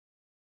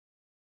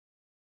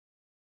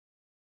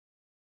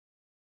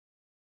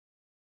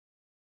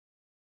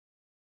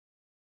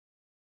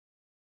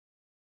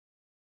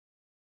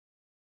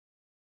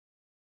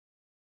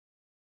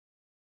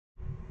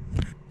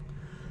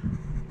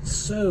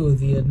So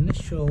the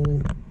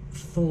initial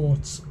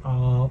thoughts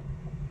are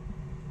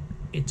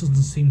it doesn't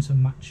seem to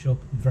match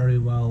up very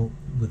well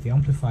with the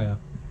amplifier.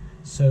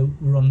 So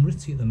we're on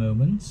RTTY at the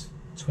moment,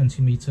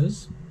 20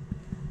 meters.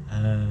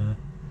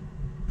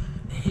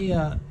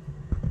 Here,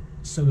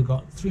 so we've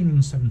got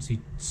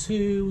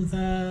 372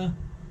 there.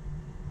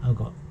 I've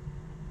got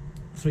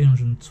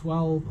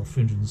 312 or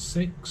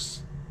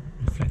 306.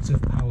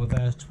 Reflective power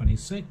there,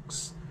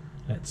 26.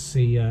 Let's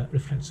see,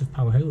 reflective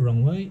power here,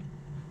 wrong way.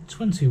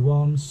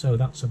 21, so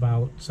that's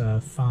about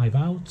 5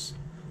 out.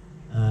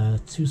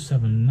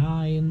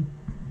 279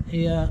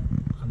 here,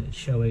 and it's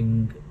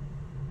showing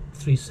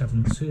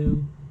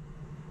 372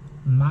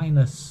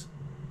 minus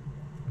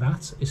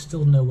that is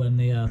still nowhere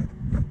near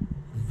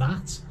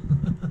that.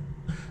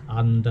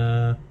 And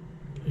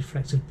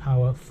reflective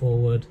power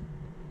forward,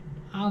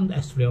 and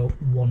SWR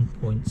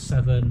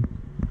 1.7,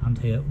 and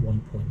here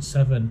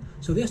 1.7.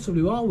 So the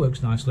SWR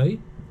works nicely,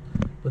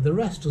 but the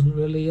rest doesn't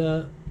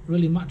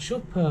really match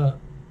up.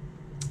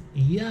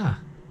 Yeah,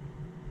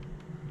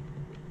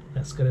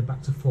 let's get it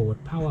back to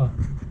forward power,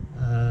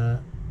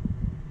 and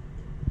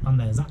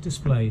there's that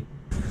display.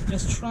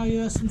 Let's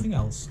try something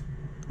else.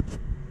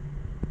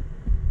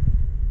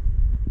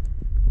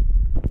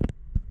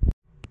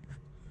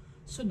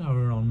 So now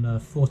we're on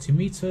 40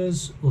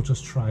 meters. We'll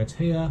just try it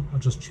here. I'll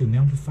just tune the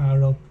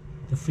amplifier up.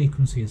 The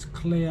frequency is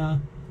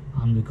clear,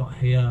 and we've got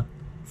here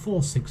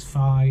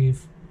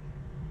 465,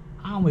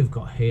 and we've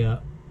got here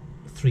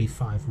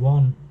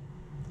 351.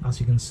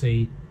 As you can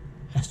see,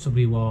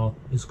 SWR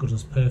is good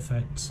as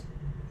perfect.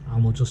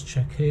 And we'll just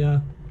check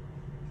here.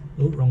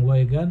 Oh, wrong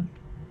way again.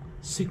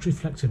 6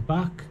 reflected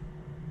back,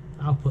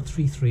 output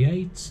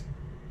 338,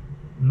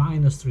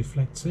 minus the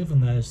reflective,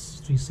 and there's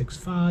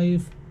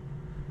 365.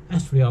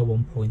 SWR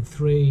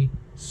 1.3,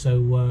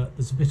 so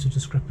there's a bit of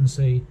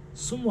discrepancy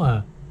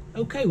somewhere.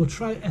 Okay, we'll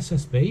try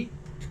SSB.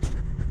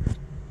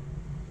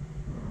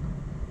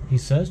 He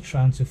says,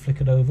 trying to flick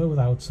it over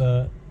without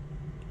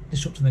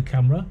disrupting the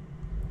camera.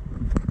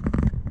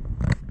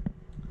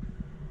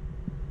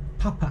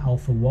 Papa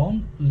Alpha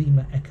 1,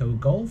 Lima Echo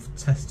Golf,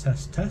 test,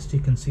 test, test.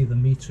 You can see the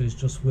meter is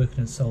just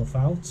working itself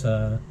out.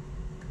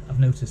 I've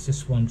noticed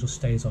this one just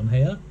stays on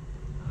here,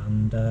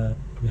 and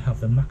we have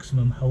the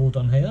maximum hold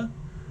on here,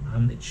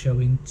 and it's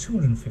showing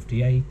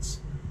 258,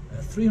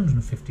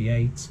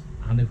 358,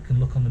 and if we can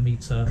look on the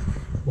meter,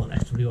 well,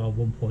 SWR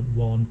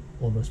 1.1,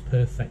 almost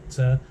perfect.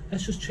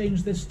 Let's just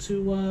change this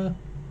to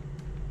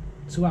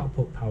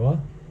output power,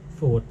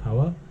 forward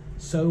power.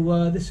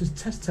 So this is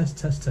test, test,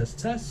 test, test,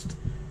 test.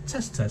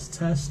 Test, test,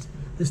 test.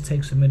 This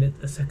takes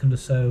a second or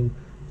so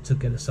to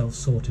get itself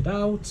sorted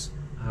out,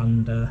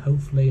 and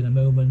hopefully in a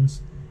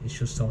moment it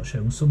should start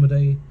showing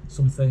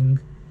something,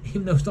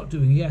 even though it's not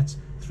doing yet.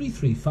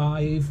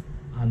 335,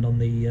 and on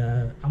the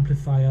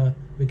amplifier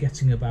we're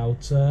getting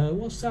about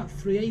what's that,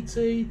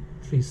 380,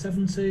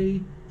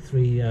 370,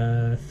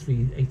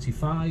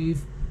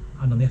 385,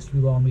 and on the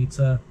SWR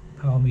meter,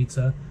 power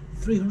meter,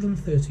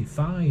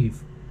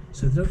 335.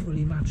 So they don't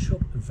really match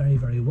up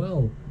very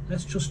well.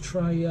 Let's just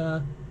try,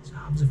 what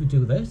happens if we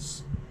do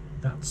this?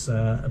 That's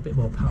a bit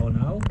more power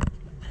now.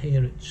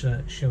 Here it's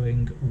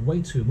showing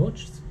way too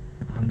much,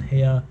 and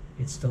here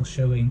it's still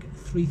showing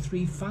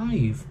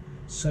 335.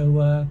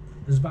 So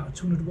there's about a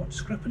 200 watt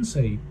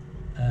discrepancy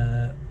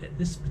at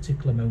this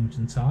particular moment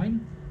in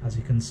time, as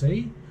you can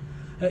see.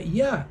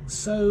 Yeah,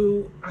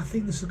 so I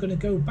think this is going to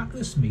go back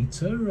this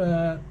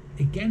meter.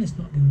 Again, it's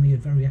not giving me a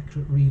very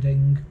accurate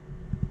reading,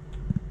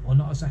 or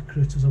not as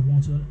accurate as I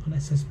wanted on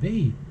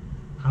SSB.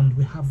 And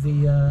we have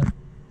the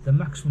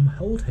maximum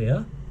hold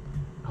here.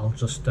 I'll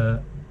just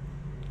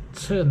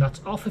turn that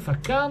off if I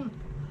can,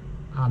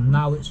 and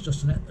now it's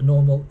just a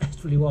normal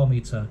SWR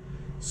meter.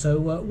 So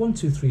 1,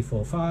 2, 3,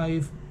 4,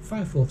 5,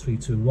 5, 4, 3,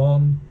 2,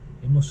 1.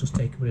 It must just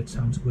take a bit of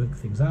time to work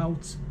things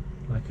out,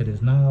 like it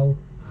is now,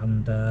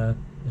 and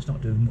it's not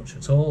doing much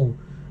at all.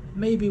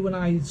 Maybe when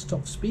I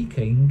stop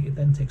speaking, it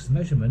then takes the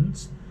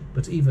measurement,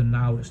 but even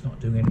now it's not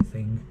doing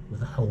anything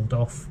with a hold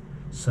off.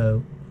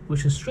 So,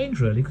 which is strange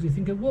really, because you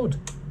think it would.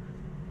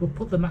 We'll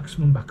put the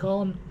maximum back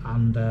on,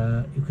 and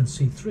you can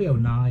see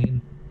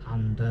 309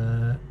 and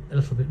a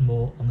little bit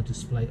more on the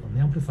display on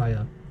the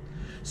amplifier.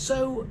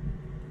 So,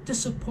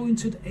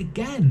 disappointed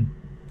again.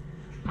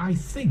 I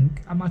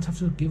think I might have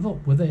to give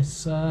up with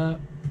this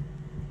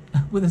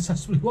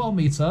SWR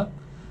meter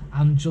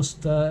and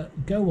just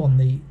go on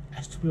the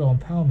SWR and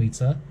power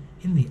meter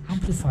in the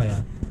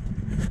amplifier,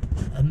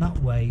 and that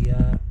way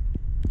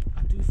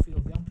I do feel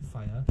the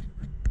amplifier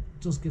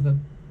does give a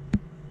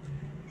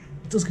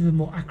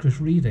more accurate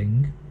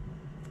reading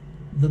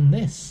than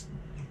this.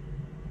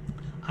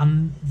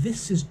 And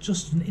this is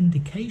just an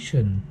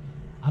indication,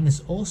 and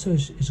this also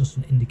is just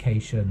an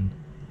indication,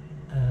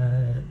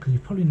 because you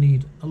probably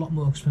need a lot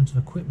more expensive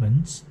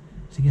equipment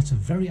to get a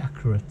very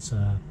accurate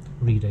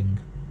reading.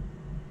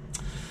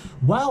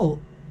 Well,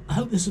 I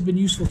hope this has been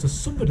useful to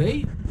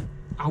somebody.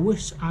 I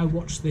wish I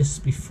watched this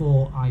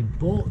before I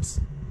bought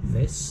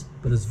this,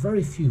 but there's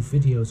very few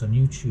videos on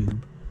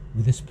YouTube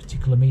with this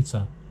particular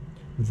meter,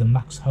 with the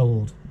max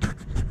hold.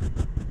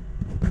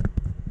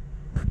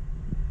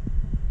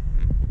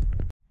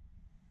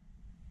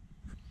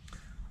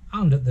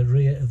 And at the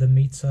rear of the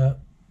meter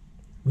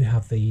we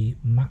have the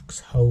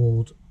max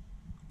hold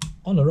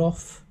on or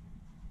off,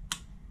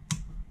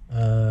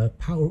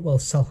 power, well,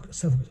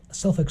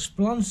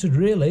 self-explanatory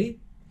really,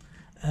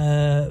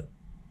 power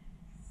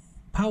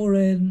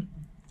in,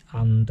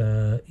 and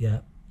yeah,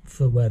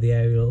 for where the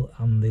aerial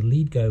and the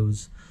lead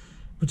goes.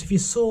 But if you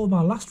saw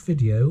my last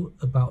video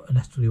about an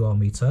SWR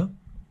meter,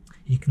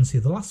 you can see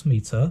the last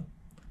meter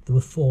there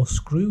were 4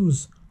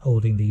 screws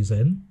holding these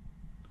in,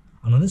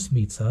 and on this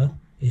meter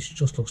it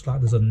just looks like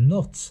there's a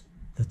nut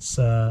that's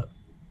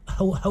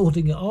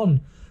holding it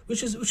on,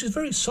 which is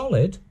very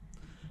solid.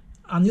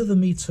 And the other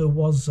meter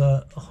was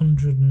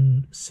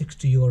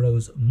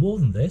 €160 more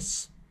than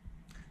this,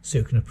 so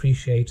you can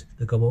appreciate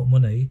they've got more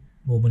money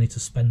to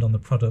spend on the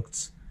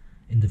products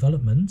in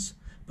development.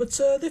 But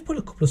they've put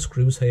a couple of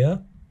screws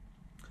here.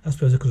 I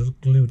suppose I could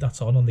have glued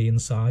that on the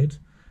inside,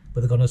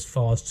 but they've gone as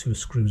far as 2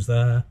 screws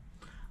there,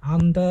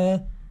 and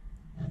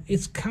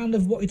it's kind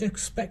of what you'd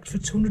expect for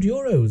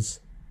 €200.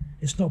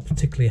 It's not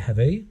particularly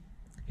heavy.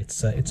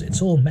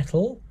 It's all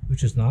metal,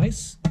 which is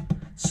nice.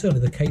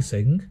 Certainly the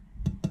casing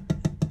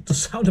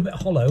does sound a bit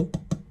hollow,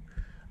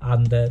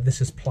 and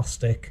this is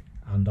plastic,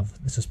 and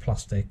this is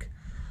plastic,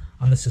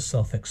 and this is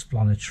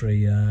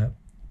self-explanatory.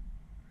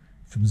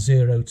 From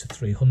 0 to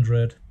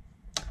 300,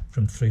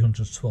 from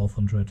 300 to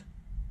 1200,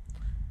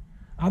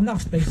 and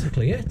that's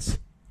basically it.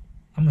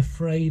 I'm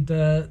afraid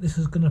this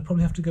is going to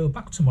probably have to go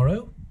back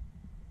tomorrow.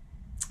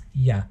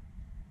 Yeah,